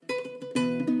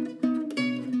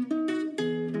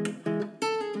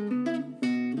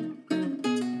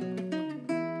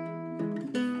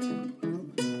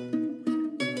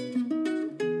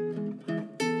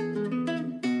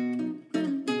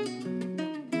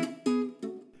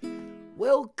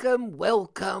Welcome,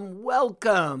 welcome,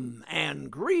 welcome,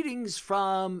 and greetings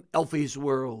from Elfie's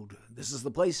World. This is the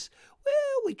place where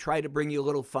we try to bring you a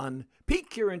little fun,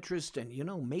 pique your interest, and,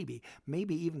 maybe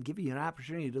even give you an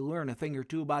opportunity to learn a thing or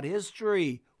two about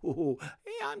history. Ooh,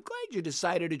 hey, I'm glad you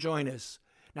decided to join us.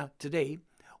 Now, today,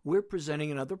 we're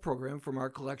presenting another program from our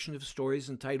collection of stories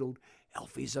entitled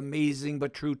Elfie's Amazing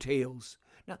But True Tales.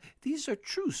 Now, these are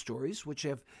true stories which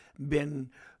have been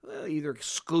either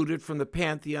excluded from the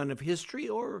pantheon of history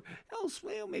or else,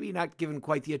 maybe not given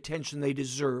quite the attention they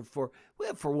deserve for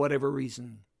whatever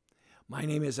reason. My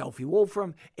name is Elfie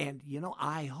Wolfram, and,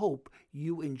 I hope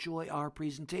you enjoy our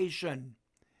presentation.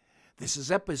 This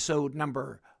is episode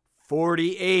number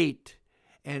 48,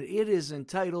 and it is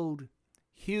entitled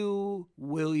Hugh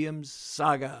Williams'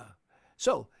 Saga.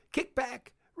 So, kick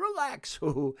back, relax,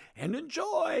 and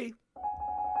enjoy.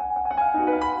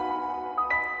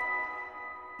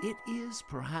 It is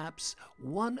perhaps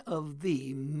one of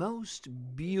the most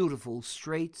beautiful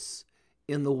straits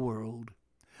in the world.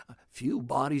 Few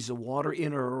bodies of water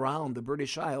in or around the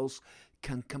British Isles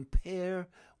can compare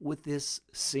with this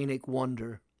scenic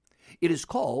wonder. It is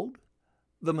called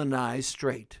the Menai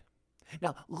Strait.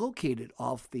 Now, located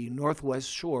off the northwest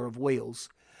shore of Wales,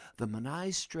 the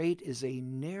Menai Strait is a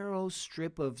narrow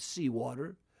strip of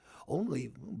seawater,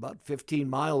 only about 15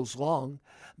 miles long,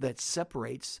 that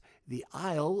separates the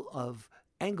Isle of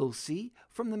Anglesey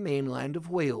from the mainland of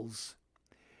Wales.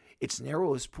 Its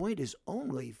narrowest point is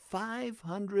only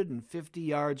 550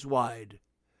 yards wide.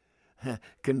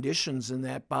 Conditions in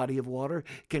that body of water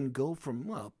can go from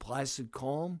a placid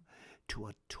calm to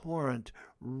a torrent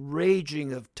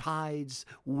raging of tides,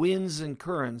 winds, and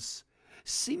currents,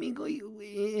 seemingly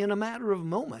in a matter of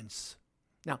moments.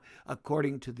 Now,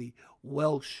 according to the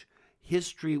Welsh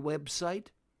History website,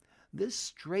 this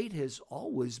strait has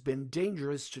always been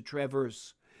dangerous to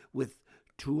traverse, with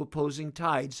two opposing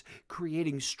tides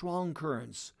creating strong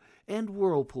currents and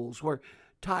whirlpools where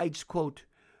tides, quote,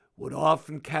 would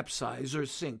often capsize or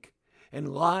sink,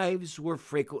 and lives were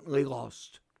frequently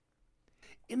lost.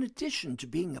 In addition to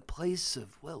being a place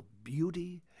of,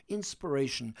 beauty,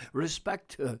 inspiration,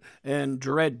 respect, and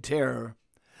dread terror,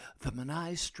 the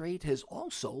Menai Strait has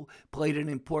also played an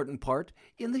important part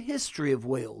in the history of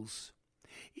Wales.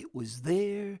 It was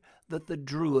there that the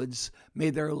Druids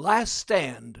made their last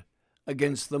stand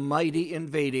against the mighty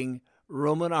invading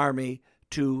Roman army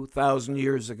 2,000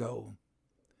 years ago.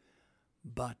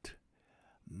 But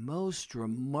most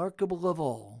remarkable of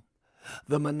all,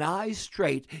 the Menai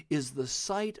Strait is the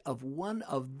site of one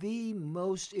of the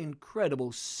most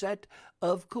incredible set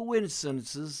of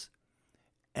coincidences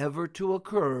ever to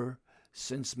occur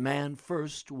since man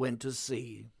first went to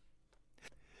sea.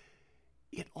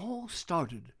 It all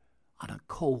started on a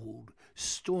cold,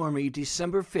 stormy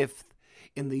December 5th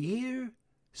in the year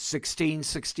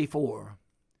 1664.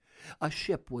 A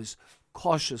ship was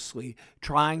cautiously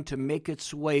trying to make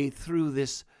its way through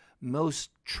this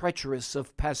most treacherous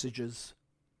of passages.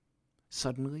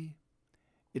 Suddenly,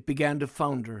 it began to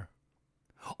founder.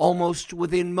 Almost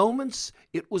within moments,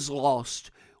 it was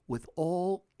lost, with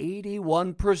all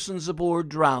 81 persons aboard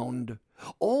drowned.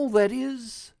 All, that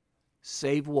is,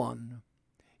 save one.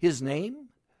 His name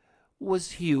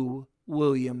was Hugh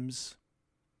Williams.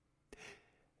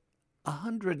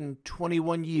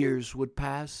 121 years would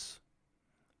pass.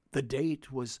 The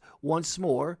date was once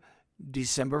more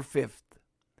December 5th,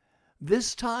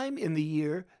 this time in the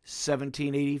year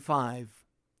 1785.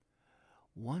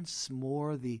 Once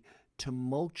more the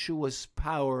tumultuous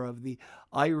power of the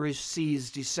Irish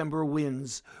Sea's December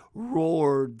winds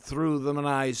roared through the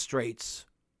Menai Straits.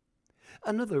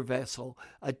 Another vessel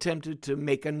attempted to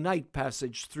make a night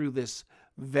passage through this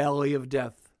valley of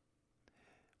death,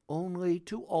 only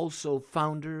to also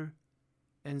founder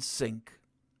and sink.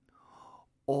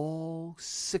 All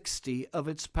 60 of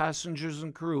its passengers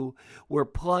and crew were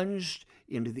plunged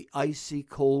into the icy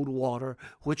cold water,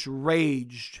 which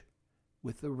raged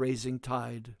with the rising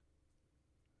tide.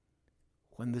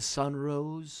 When the sun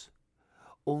rose,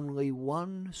 only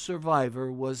one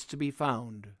survivor was to be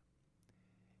found.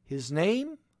 His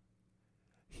name?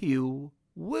 Hugh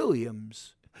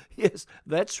Williams. Yes,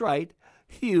 that's right,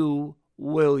 Hugh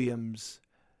Williams.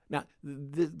 Now,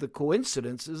 the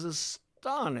coincidence is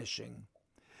astonishing.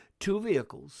 Two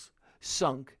vehicles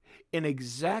sunk in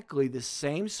exactly the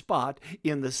same spot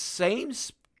in the same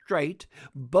strait,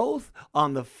 both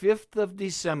on the 5th of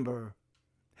December.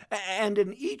 And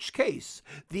in each case,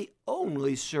 the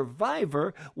only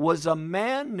survivor was a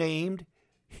man named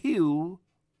Hugh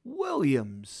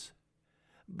Williams.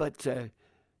 But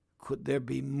could there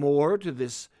be more to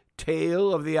this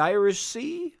tale of the Irish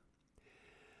Sea?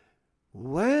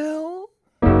 Well,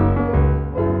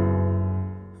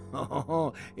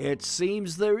 It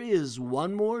seems there is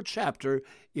one more chapter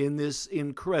in this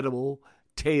incredible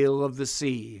tale of the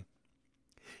sea.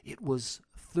 It was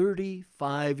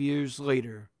 35 years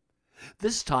later,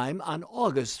 this time on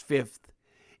August 5th,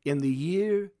 in the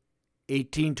year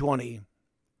 1820.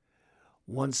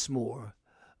 Once more,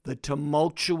 the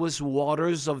tumultuous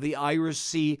waters of the Irish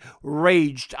Sea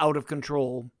raged out of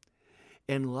control,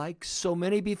 and like so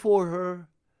many before her,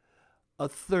 a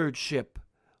third ship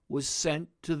was sent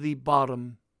to the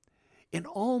bottom in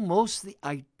almost the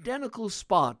identical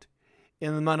spot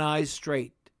in the Menai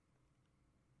Strait.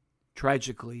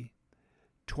 Tragically,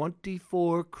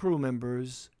 24 crew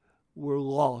members were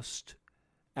lost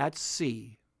at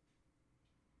sea.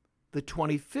 The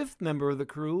 25th member of the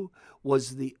crew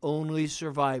was the only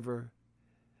survivor,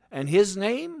 and his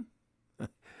name?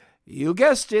 You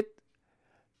guessed it,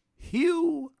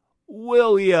 Hugh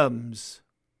Williams.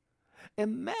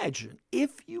 Imagine,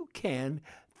 if you can,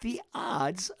 the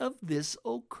odds of this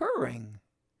occurring.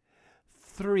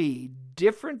 3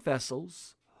 different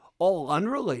vessels, all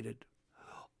unrelated,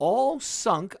 all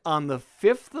sunk on the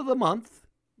 5th of the month,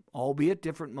 albeit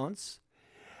different months,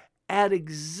 at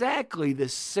exactly the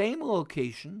same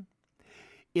location,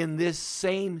 in this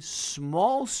same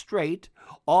small strait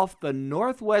off the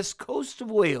northwest coast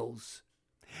of Wales.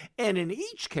 And in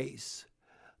each case,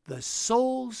 the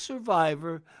sole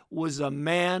survivor was a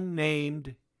man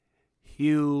named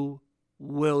Hugh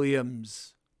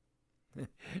Williams. No,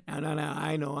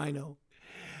 I know.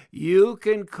 You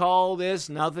can call this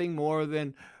nothing more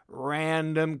than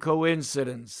random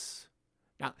coincidence.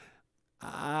 Now,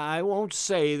 I won't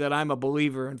say that I'm a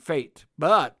believer in fate,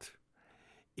 but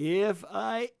if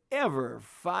I ever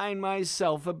find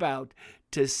myself about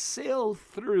to sail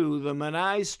through the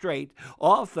Menai Strait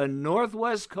off the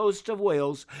northwest coast of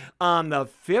Wales on the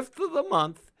 5th of the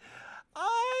month,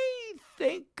 I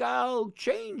think I'll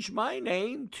change my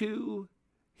name to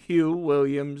Hugh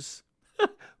Williams.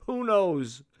 Who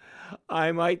knows?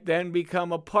 I might then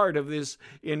become a part of this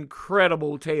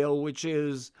incredible tale, which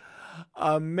is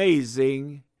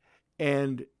amazing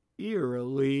and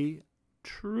eerily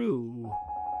true.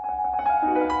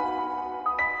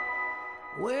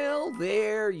 Well,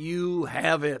 there you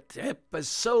have it,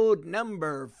 episode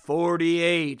number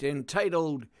 48,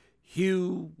 entitled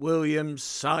Hugh Williams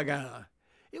Saga.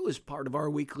 It was part of our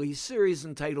weekly series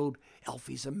entitled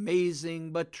Elfie's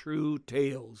Amazing But True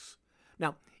Tales.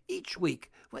 Now, each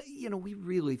week, we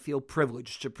really feel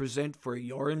privileged to present for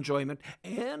your enjoyment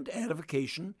and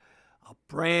edification a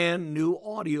brand new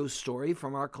audio story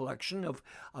from our collection of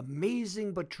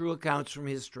amazing but true accounts from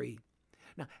history.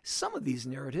 Now, some of these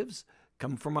narratives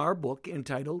come from our book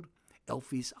entitled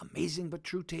Elfie's Amazing but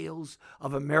True Tales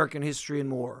of American History and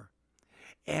More.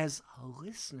 As a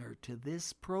listener to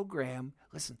this program,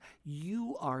 listen,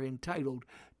 you are entitled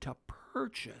to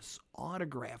purchase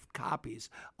autographed copies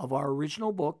of our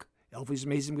original book, Elfie's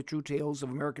Amazing but True Tales of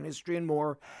American History and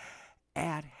More,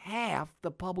 at half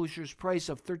the publisher's price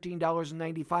of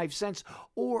 $13.95,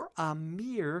 or a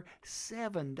mere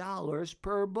 $7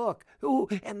 per book. Ooh,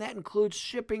 and that includes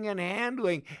shipping and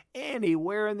handling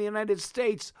anywhere in the United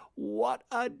States. What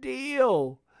a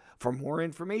deal! For more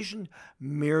information,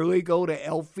 merely go to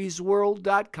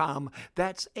elfiesworld.com.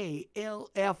 That's ALFYSWORLD,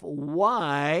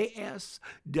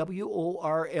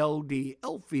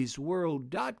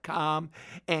 elfiesworld.com,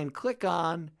 and click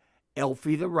on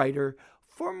Elfie the Writer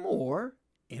for more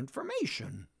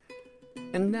information.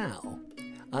 And now,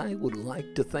 I would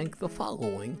like to thank the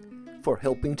following for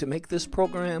helping to make this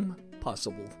program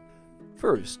possible.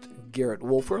 First, Garrett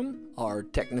Wolfram, our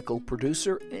technical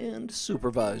producer and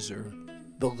supervisor.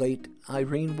 The late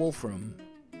Irene Wolfram,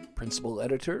 principal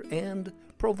editor and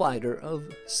provider of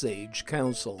Sage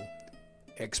Counsel.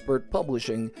 Expert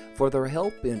Publishing for their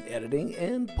help in editing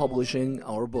and publishing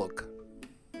our book.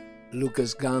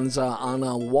 Lucas Ganza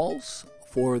Anna Waltz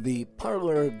for the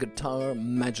Parlor Guitar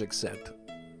Magic Set.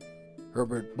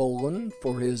 Herbert Boland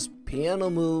for his Piano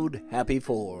Mood Happy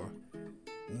 4.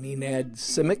 Nenad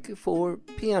Simic for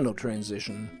Piano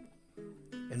Transition.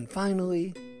 And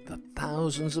finally, the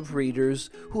thousands of readers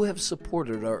who have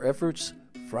supported our efforts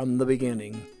from the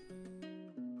beginning.